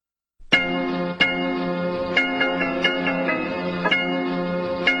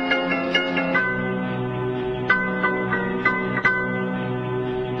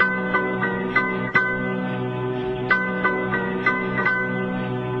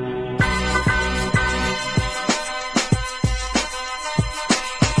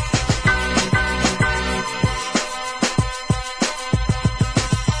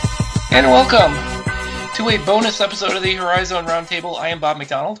And welcome to a bonus episode of the Horizon Roundtable. I am Bob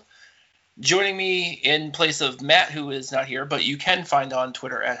McDonald. Joining me in place of Matt, who is not here, but you can find on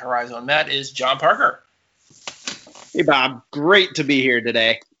Twitter at Horizon Matt, is John Parker. Hey, Bob. Great to be here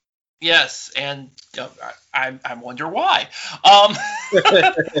today. Yes, and I wonder why.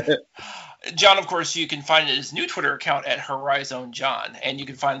 John, of course, you can find his new Twitter account at Horizon John, and you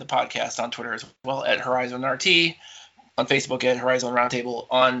can find the podcast on Twitter as well at Horizon RT, on Facebook at Horizon Roundtable,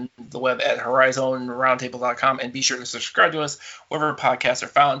 on the web at horizonroundtable.com, and be sure to subscribe to us wherever podcasts are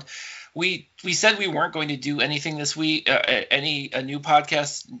found. We said we weren't going to do anything this week, a new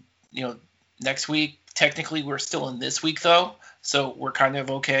podcast, next week. Technically, we're still in this week though, so we're kind of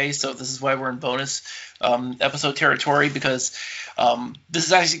okay. So this is why we're in bonus episode territory, because this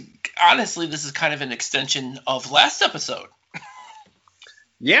is actually, honestly, this is kind of an extension of last episode.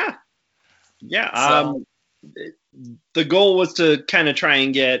 Yeah. The goal was to kind of try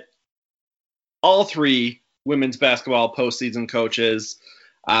and get all three women's basketball postseason coaches.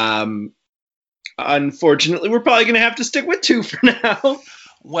 Unfortunately, we're probably going to have to stick with two for now.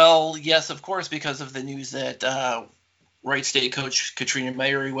 Well, yes, of course, because of the news that Wright State coach Katrina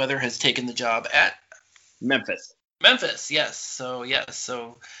Merriweather has taken the job at Memphis, yes. So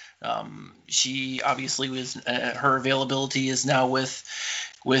she obviously was her availability is now with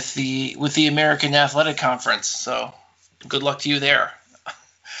the American Athletic Conference. So good luck to you there.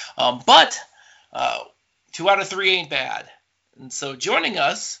 But 2 out of 3 ain't bad. And so joining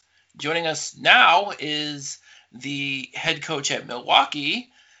us now is the head coach at Milwaukee,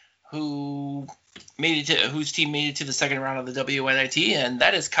 whose team made it to the second round of the WNIT, and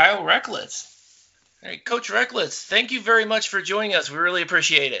that is Kyle Rechlicz. All right, Coach Rechlicz, thank you very much for joining us. We really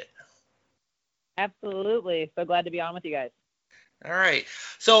appreciate it. Absolutely. So glad to be on with you guys. All right.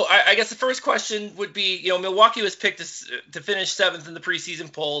 So I guess the first question would be, Milwaukee was picked to finish 7th in the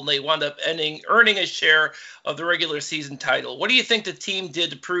preseason poll, and they wound up earning a share of the regular season title. What do you think the team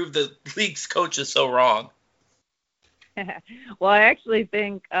did to prove the league's coaches so wrong? Well, I actually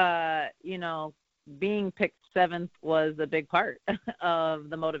think, being picked 7th was a big part of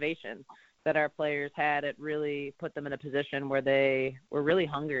the motivation that our players had. It really put them in a position where they were really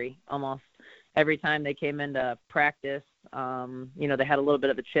hungry almost every time they came into practice. They had a little bit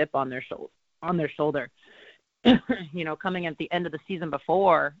of a chip on their shoulder. Coming at the end of the season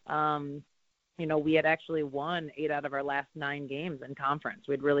before, we had actually won 8 out of our last 9 games in conference.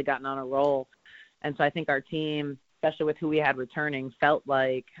 We'd really gotten on a roll. And so I think our team, especially with who we had returning, felt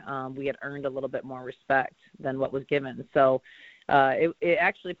like we had earned a little bit more respect than what was given. So it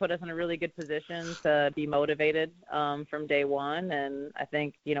actually put us in a really good position to be motivated from day one. And I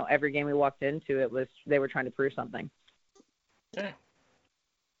think, every game we walked into, they were trying to prove something. Yeah.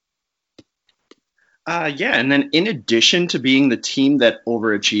 And then in addition to being the team that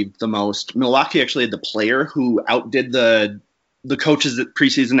overachieved the most, Milwaukee actually had the player who outdid the coaches'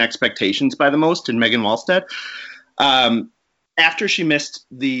 preseason expectations by the most in Megan Wallstead. After she missed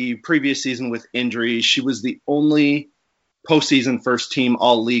the previous season with injury, she was the only postseason first team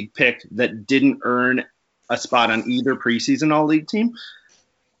all-league pick that didn't earn a spot on either preseason all-league team.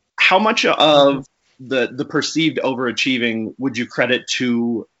 How much of the perceived overachieving would you credit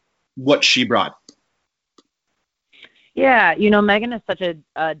to what she brought? Yeah, Megan is such a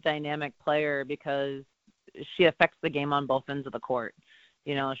dynamic player because she affects the game on both ends of the court.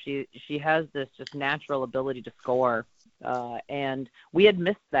 She has this just natural ability to score. And we had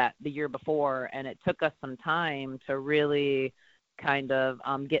missed that the year before, and it took us some time to really kind of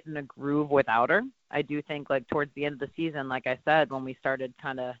get in a groove without her. I do think, towards the end of the season, like I said, when we started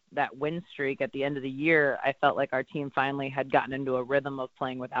kind of that win streak at the end of the year, I felt like our team finally had gotten into a rhythm of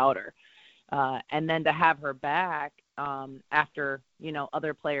playing without her. And then to have her back after,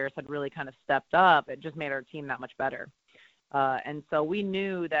 other players had really kind of stepped up, it just made our team that much better. And so we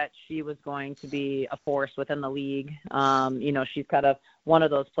knew that she was going to be a force within the league. She's kind of one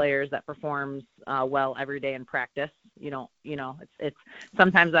of those players that performs well every day in practice. It's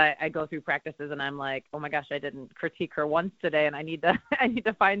sometimes I go through practices and I'm like, oh my gosh, I didn't critique her once today, and I need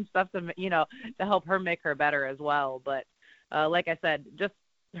to find stuff to help her make her better as well. But like I said, just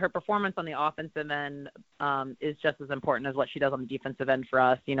her performance on the offensive end is just as important as what she does on the defensive end for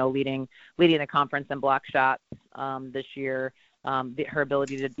us. Leading the conference in block shots this year. Her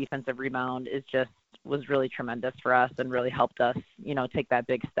ability to defensive rebound was really tremendous for us and really helped us, take that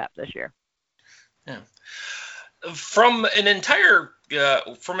big step this year. Yeah. From an entire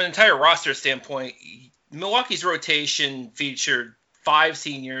roster standpoint, Milwaukee's rotation featured 5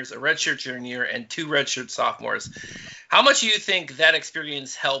 seniors, a redshirt junior, and 2 redshirt sophomores. How much do you think that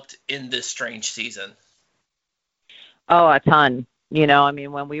experience helped in this strange season? Oh, a ton. I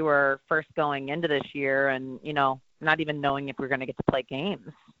mean, when we were first going into this year and, not even knowing if we were going to get to play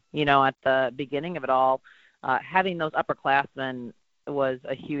games, at the beginning of it all, having those upperclassmen was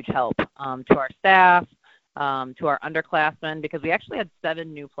a huge help to our staff, to our underclassmen, because we actually had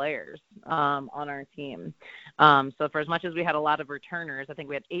 7 new players on our team. So for as much as we had a lot of returners, I think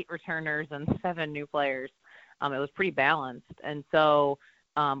we had 8 returners and 7 new players. It was pretty balanced. And so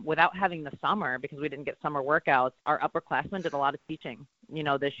without having the summer, because we didn't get summer workouts, our upperclassmen did a lot of teaching.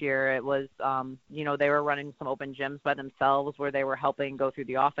 This year it was, they were running some open gyms by themselves where they were helping go through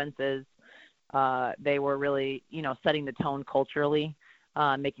the offenses. They were really, setting the tone culturally,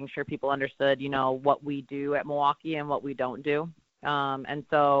 making sure people understood, what we do at Milwaukee and what we don't do. And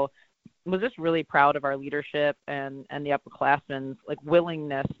so I was just really proud of our leadership and the upperclassmen's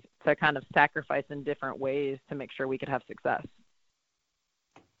willingness to kind of sacrifice in different ways to make sure we could have success.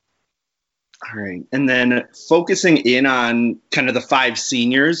 All right. And then focusing in on kind of the 5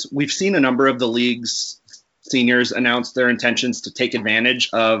 seniors, we've seen a number of the league's seniors announce their intentions to take advantage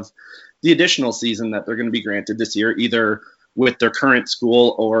of the additional season that they're going to be granted this year, either with their current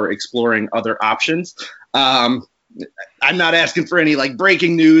school or exploring other options. I'm not asking for any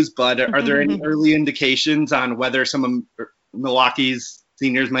breaking news, but are there any early indications on whether some of Milwaukee's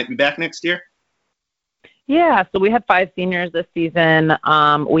seniors might be back next year? Yeah, so we have 5 seniors this season.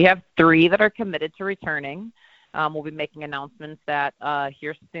 We have 3 that are committed to returning. We'll be making announcements that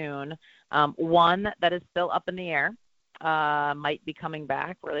here soon. 1 that is still up in the air might be coming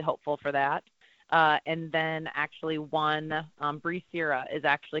back. Really hopeful for that. And then actually 1, Bree Sierra, is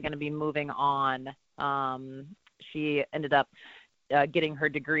actually going to be moving on. She ended up getting her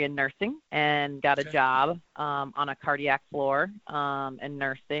degree in nursing and got a job on a cardiac floor in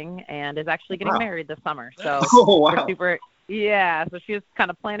nursing, and is actually getting married this summer. So we're super, so she was kind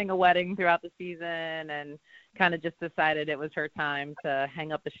of planning a wedding throughout the season and kind of just decided it was her time to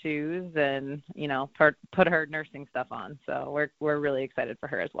hang up the shoes and, put her nursing stuff on. So we're really excited for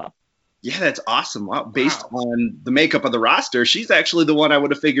her as well. Yeah, that's awesome. Wow. Based on the makeup of the roster, she's actually the one I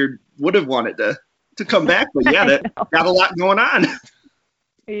would have figured would have wanted to come back. But yeah, that got a lot going on.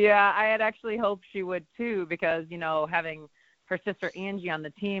 Yeah, I had actually hoped she would too, because, having her sister Angie on the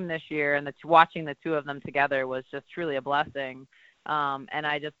team this year and watching the 2 of them together was just truly a blessing. And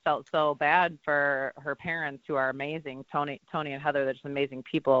I just felt so bad for her parents, who are amazing, Tony and Heather. They're just amazing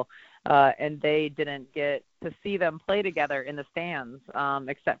people. And they didn't get to see them play together in the stands,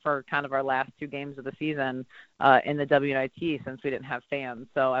 except for kind of our last 2 games of the season in the WNIT, since we didn't have fans.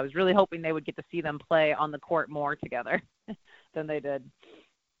 So I was really hoping they would get to see them play on the court more together than they did.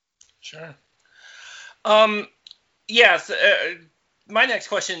 Sure. Yes. My next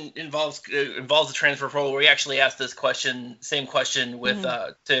question involves the transfer portal. We actually asked this same question with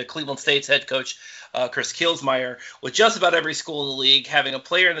to Cleveland State's head coach Chris Kielsmeyer. With just about every school in the league having a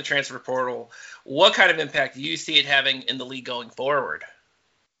player in the transfer portal, what kind of impact do you see it having in the league going forward?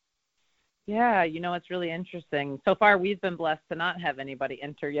 Yeah, it's really interesting. So far, we've been blessed to not have anybody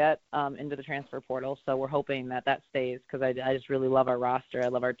enter yet into the transfer portal. So we're hoping that stays, because I just really love our roster. I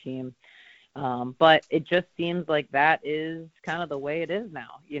love our team. But it just seems like that is kind of the way it is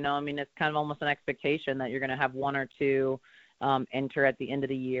now. It's kind of almost an expectation that you're going to have 1 or 2 enter at the end of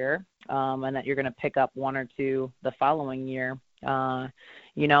the year, and that you're going to pick up 1 or 2 the following year. And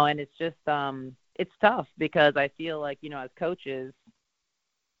it's just it's tough, because I feel like, as coaches,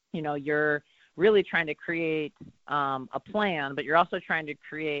 you're really trying to create a plan, but you're also trying to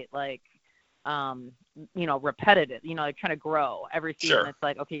create repetitive, trying to grow every season. Sure.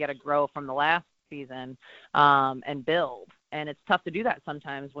 It's okay, you got to grow from the last season and build. And it's tough to do that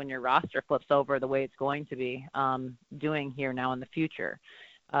sometimes when your roster flips over the way it's going to be doing here now in the future.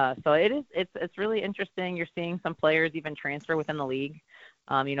 So it's really interesting. You're seeing some players even transfer within the league.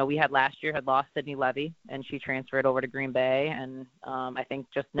 We had lost Sydney Levy, and she transferred over to Green Bay. And I think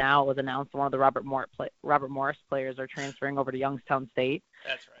just now it was announced one of the Robert Morris players are transferring over to Youngstown State.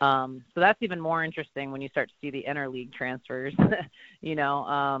 That's right. So that's even more interesting when you start to see the interleague transfers,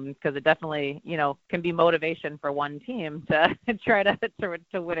 because it definitely, can be motivation for one team to try to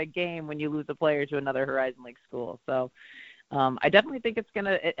win a game when you lose a player to another Horizon League school. So I definitely think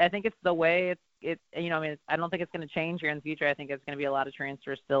I think it's the way I don't think it's going to change here in the future. I think it's going to be a lot of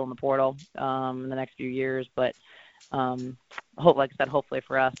transfers still in the portal in the next few years. But like I said, hopefully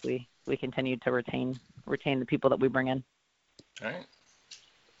for us, we continue to retain the people that we bring in. All right.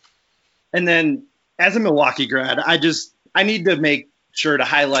 And then as a Milwaukee grad, I need to make sure to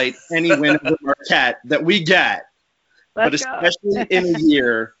highlight any win over Marquette that we get. But especially in a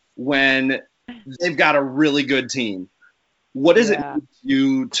year when they've got a really good team. What does it mean to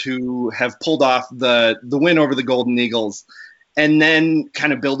you to have pulled off the win over the Golden Eagles and then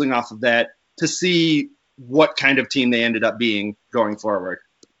kind of building off of that to see what kind of team they ended up being going forward.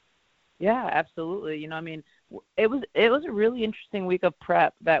 Yeah, absolutely. It was a really interesting week of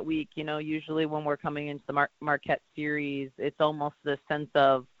prep that week. Usually when we're coming into the Marquette series, it's almost this sense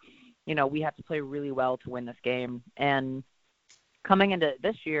of, we have to play really well to win this game. And coming into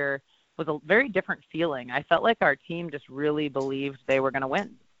this year was a very different feeling. I felt like our team just really believed they were going to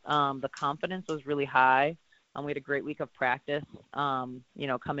win. The confidence was really high. We had a great week of practice,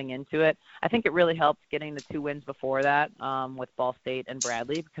 coming into it. I think it really helped getting the 2 wins before that with Ball State and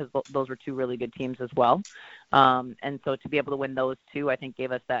Bradley, because those were 2 really good teams as well. And so to be able to win those 2, I think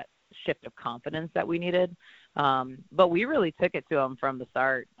gave us that shift of confidence that we needed. But we really took it to them from the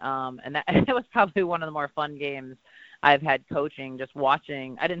start. And it was probably one of the more fun games I've had coaching, just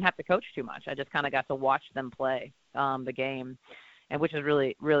watching. I didn't have to coach too much. I just kind of got to watch them play the game. And which is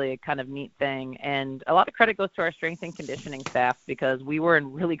really, really a kind of neat thing. And a lot of credit goes to our strength and conditioning staff, because we were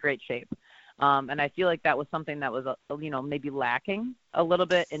in really great shape. And I feel like that was something that was, maybe lacking a little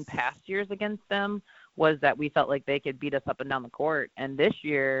bit in past years against them, was that we felt like they could beat us up and down the court. And this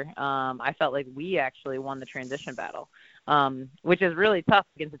year, I felt like we actually won the transition battle, which is really tough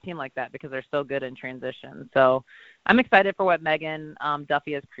against a team like that because they're so good in transition. So I'm excited for what Megan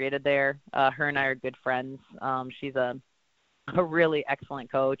Duffy has created there. Her and I are good friends. She's a really excellent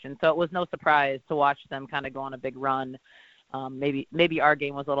coach, and so it was no surprise to watch them kind of go on a big run. Maybe our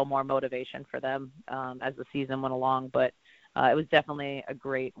game was a little more motivation for them as the season went along, but it was definitely a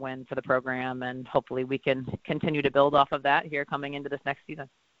great win for the program, and hopefully we can continue to build off of that here coming into this next season.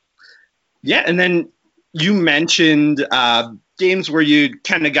 Yeah, and then you mentioned games where you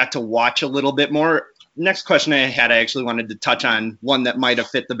kind of got to watch a little bit more. Next question I had, I actually wanted to touch on one that might have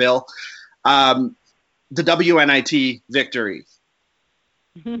fit the bill. The WNIT victory.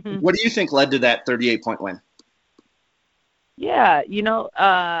 What do you think led to that 38-point win? Yeah,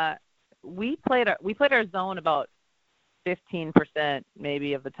 we played our zone about 15%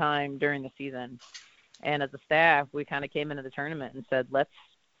 maybe of the time during the season, and as a staff, we kind of came into the tournament and said, let's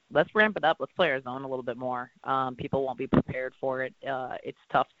ramp it up. Let's play our zone a little bit more. People won't be prepared for it. It's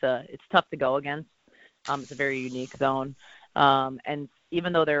tough to go against. It's a very unique zone, and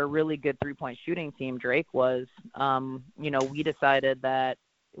even though they're a really good 3-point shooting team, Drake was, we decided that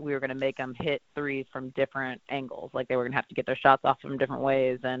we were going to make them hit threes from different angles. Like they were going to have to get their shots off from different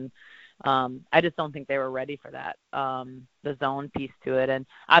ways. And I just don't think they were ready for that, the zone piece to it. And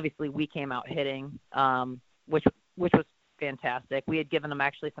obviously we came out hitting, which was fantastic. We had given them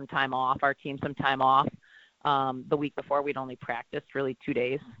actually some time off, our team some time off. The week before, we'd only practiced really 2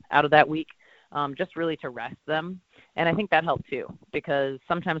 days out of that week. Just really to rest them. And I think that helped too, because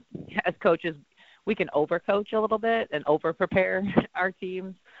sometimes as coaches, we can overcoach a little bit and over-prepare our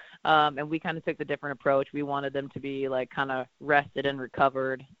teams. And we kind of took the different approach. We wanted them to be like kind of rested and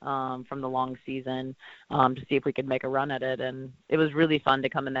recovered from the long season to see if we could make a run at it. And it was really fun to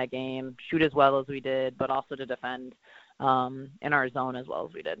come in that game, shoot as well as we did, but also to defend in our zone as well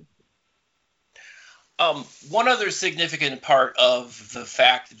as we did. One other significant part of the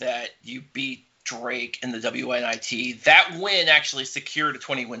fact that you beat Drake in the WNIT, that win actually secured a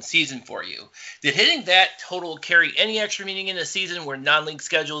 20-win season for you. Did hitting that total carry any extra meaning in a season where non-league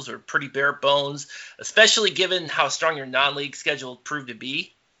schedules are pretty bare bones, especially given how strong your non-league schedule proved to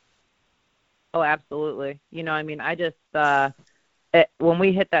be? Oh, absolutely. I just when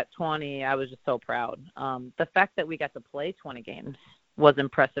we hit that 20, I was just so proud. The fact that we got to play 20 games was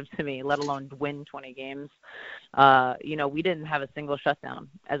impressive to me, let alone win 20 games. We didn't have a single shutdown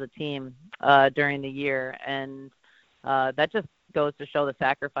as a team during the year, and that just goes to show the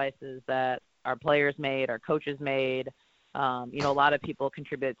sacrifices that our players made, our coaches made. A lot of people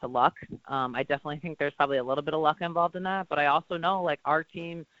contributed to luck. I definitely think there's probably a little bit of luck involved in that, but I also know like our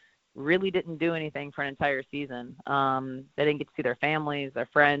team really didn't do anything for an entire season. They didn't get to see their families, their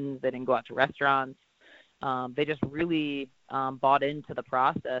friends. They didn't go out to restaurants. They just really bought into the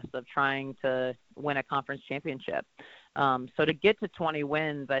process of trying to win a conference championship. So to get to 20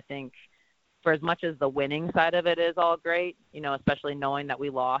 wins, I think for as much as the winning side of it is all great, especially knowing that we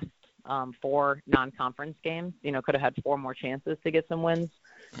lost 4 non-conference games, could have had 4 more chances to get some wins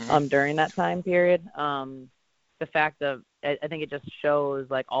during that time period. The fact of, I think it just shows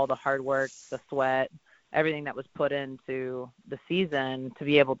like all the hard work, the sweat, everything that was put into the season to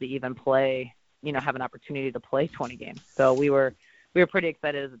be able to even play, have an opportunity to play 20 games. So we were pretty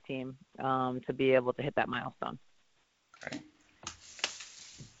excited as a team to be able to hit that milestone. Right.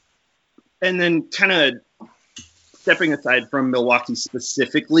 And then kind of stepping aside from Milwaukee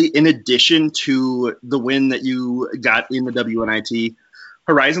specifically, in addition to the win that you got in the WNIT,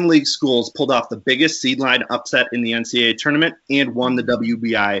 Horizon League schools pulled off the biggest seed line upset in the NCAA tournament and won the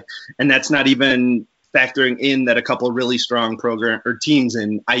WBI. And that's not even factoring in that a couple of really strong program or teams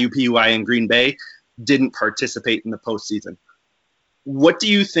in IUPUI and Green Bay didn't participate in the postseason. What do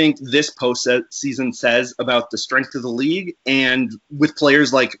you think this postseason says about the strength of the league, and with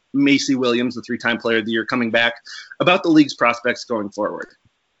players like Macy Williams, the 3-time player of the year, coming back, about the league's prospects going forward?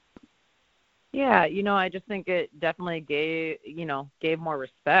 Yeah, I just think it definitely gave more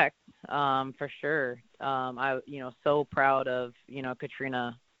respect, for sure. So proud of,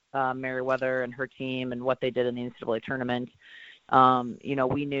 Katrina Merriweather and her team and what they did in the NCAA tournament.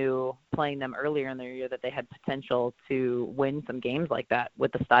 We knew playing them earlier in the year that they had potential to win some games like that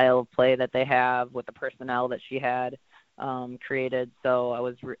with the style of play that they have, with the personnel that she had created. So I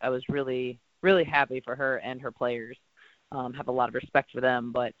was really, really happy for her and her players. Have a lot of respect for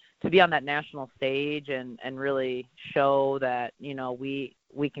them, but to be on that national stage and really show that, we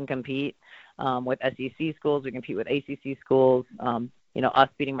can compete with SEC schools, we compete with ACC schools, us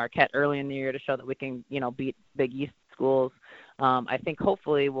beating Marquette early in the year to show that we can, beat Big East schools, I think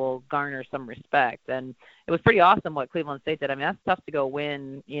hopefully will garner some respect. And it was pretty awesome what Cleveland State did. I mean, that's tough to go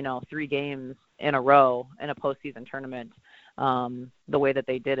win, 3 games in a row in a postseason tournament, the way that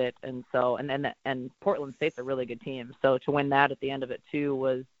they did it. And so, and Portland State's a really good team. So to win that at the end of it too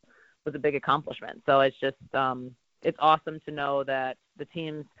was a big accomplishment. So it's just, it's awesome to know that the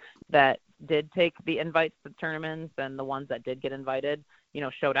teams that did take the invites to the tournaments and the ones that did get invited,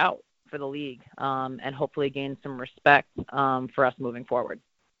 showed out for the league, and hopefully gain some respect, for us moving forward.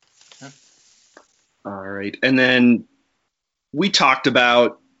 All right. And then we talked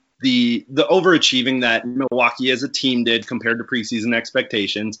about the overachieving that Milwaukee as a team did compared to preseason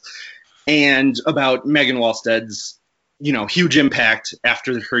expectations, and about Megan Wallstead's, huge impact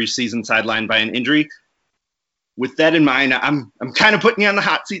after her season sidelined by an injury. With that in mind, I'm kind of putting you on the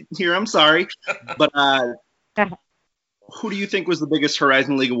hot seat here. I'm sorry, but who do you think was the biggest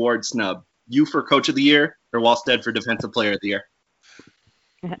Horizon League award snub? You for Coach of the Year, or Wallstead for Defensive Player of the Year?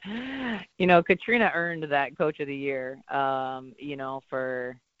 Katrina earned that Coach of the Year,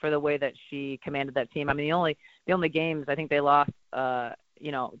 for the way that she commanded that team. I mean, the only games I think they lost,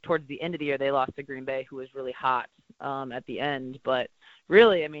 towards the end of the year, they lost to Green Bay, who was really hot at the end. But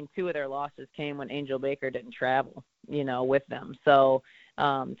really, I mean, 2 of their losses came when Angel Baker didn't travel, with them. So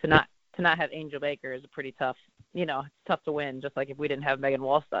to not have Angel Baker is a pretty tough, it's tough to win. Just like if we didn't have Megan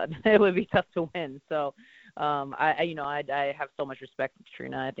Wallstead, it would be tough to win. So I have so much respect for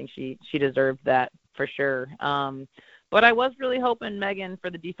Katrina. I think she deserved that for sure. But I was really hoping Megan for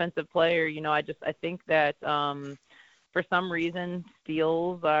the defensive player. I think that for some reason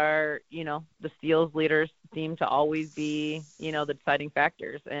steals are, the steals leaders seem to always be, the deciding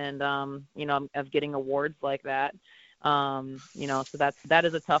factors, and of getting awards like that. So that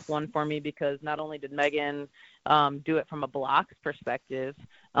is a tough one for me, because not only did Megan do it from a blocks perspective,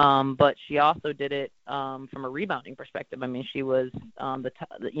 but she also did it from a rebounding perspective. I mean, she was one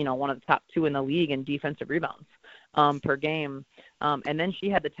of the top 2 in the league in defensive rebounds per game, and then she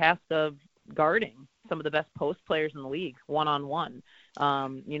had the task of guarding some of the best post players in the league one-on-one.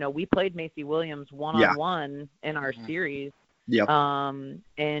 We played Macy Williams one-on-one in our series. Yep.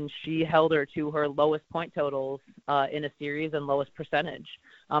 And she held her to her lowest point totals in a series and lowest percentage,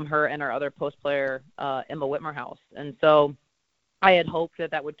 her and our other post player, Emma Whitmerhouse. And so I had hoped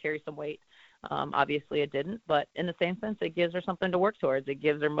that would carry some weight. Obviously it didn't, but in the same sense, it gives her something to work towards. It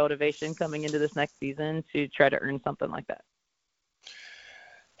gives her motivation coming into this next season to try to earn something like that.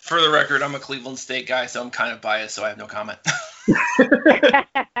 For the record, I'm a Cleveland State guy, so I'm kind of biased, so I have no comment.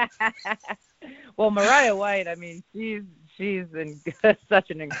 Well, Mariah White, I mean, she's such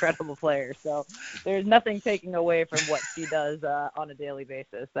an incredible player. So there's nothing taking away from what she does on a daily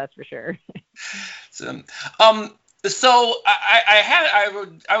basis. That's for sure. So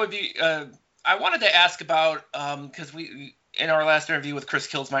I wanted to ask about, because we in our last interview with Chris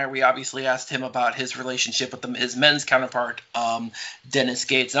Kilsmeyer, we obviously asked him about his relationship with his men's counterpart, Dennis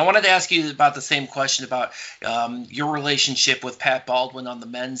Gates. And I wanted to ask you about the same question about your relationship with Pat Baldwin on the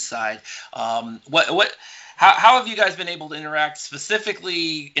men's side. How have you guys been able to interact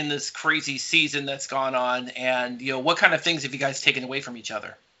specifically in this crazy season that's gone on? And, what kind of things have you guys taken away from each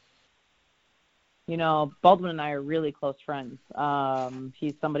other? Baldwin and I are really close friends.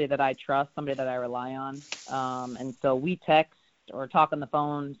 He's somebody that I trust, somebody that I rely on. And so we text or talk on the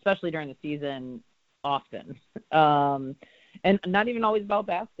phone, especially during the season, often. And not even always about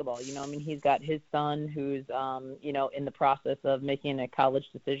basketball. He's got his son who's, in the process of making a college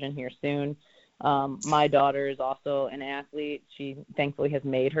decision here soon. My daughter is also an athlete. She thankfully has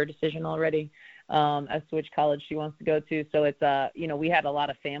made her decision already as to which college she wants to go to. So it's, we had a lot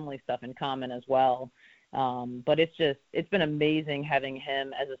of family stuff in common as well. But it's been amazing having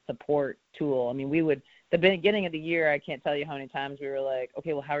him as a support tool. I mean, the beginning of the year, I can't tell you how many times we were like,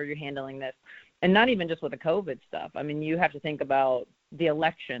 okay, well, how are you handling this? And not even just with the COVID stuff. I mean, you have to think about the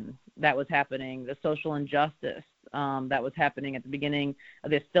election that was happening, the social injustice that was happening at the beginning of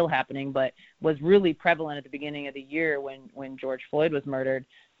this, still happening, but was really prevalent at the beginning of the year when George Floyd was murdered.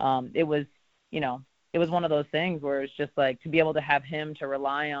 It was one of those things where it's just like to be able to have him to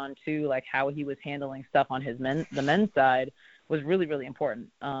rely on too, like how he was handling stuff on the men's side was really, really important.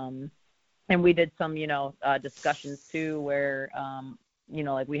 And we did some, discussions too, where,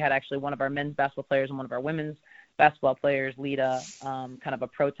 like we had actually one of our men's basketball players and one of our women's basketball players lead a kind of a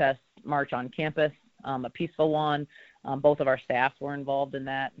protest march on campus, a peaceful one. Both of our staffs were involved in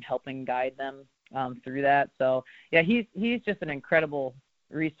that and helping guide them through that. So yeah, he's just an incredible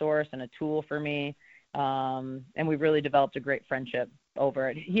resource and a tool for me. And we've really developed a great friendship over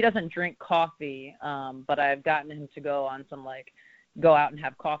it. He doesn't drink coffee, but I've gotten him to go out and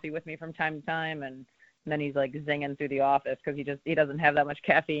have coffee with me from time to time, and then he's like zinging through the office because he doesn't have that much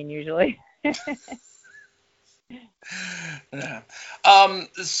caffeine usually. Yeah.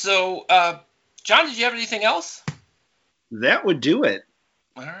 So, John, did you have anything else? That would do it.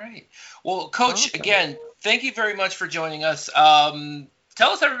 All right. Well, Coach, Awesome. Again, thank you very much for joining us.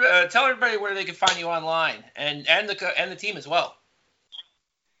 Tell everybody where they can find you online and the team as well.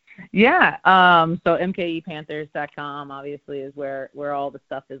 Yeah. So mkepanthers.com obviously is where all the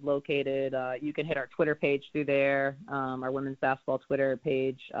stuff is located. You can hit our Twitter page through there, our women's basketball Twitter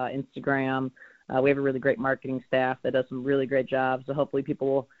page, Instagram. We have a really great marketing staff that does some really great jobs. So hopefully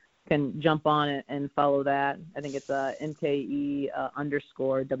people can jump on it and follow that. I think it's MKE_WBB,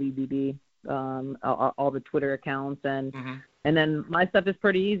 all the Twitter accounts. And then my stuff is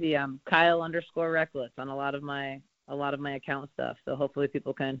pretty easy. I'm Kyle_Rechlicz on a lot of my account stuff. So hopefully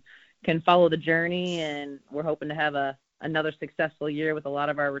people can follow the journey, and we're hoping to have another successful year with a lot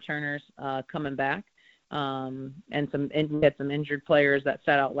of our returners coming back. And we had some injured players that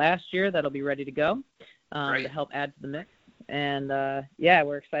sat out last year that'll be ready to go to help add to the mix. And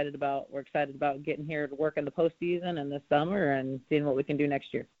we're excited about getting here to work in the postseason and this summer and seeing what we can do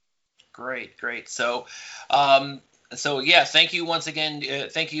next year. Great. So thank you once again,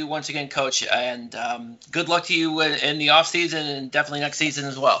 Coach, and good luck to you in the off season and definitely next season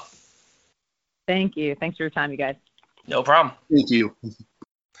as well. Thank you. Thanks for your time, you guys. No problem. Thank you.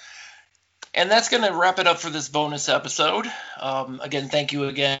 And that's going to wrap it up for this bonus episode. Again, thank you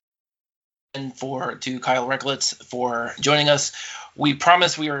again to Kyle Rechlicz for joining us. We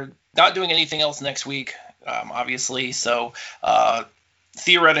promise we are not doing anything else next week, obviously. So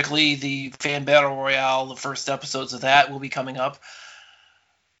theoretically, the Fan Battle Royale, the first episodes of that will be coming up.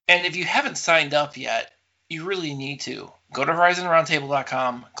 And if you haven't signed up yet, you really need to. Go to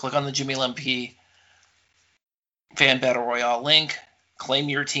HorizonRoundtable.com, click on the Jimmy Lemke Fan Battle Royale link, claim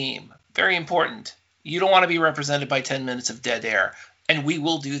your team. Very important. You don't want to be represented by 10 minutes of dead air, and we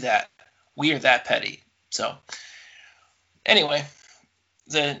will do that. We are that petty. So anyway,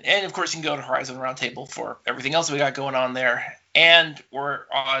 and of course you can go to Horizon Roundtable for everything else we got going on there. And we're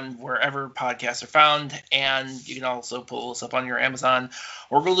on wherever podcasts are found, and you can also pull us up on your Amazon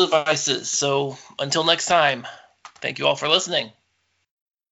or Google devices. So until next time, thank you all for listening.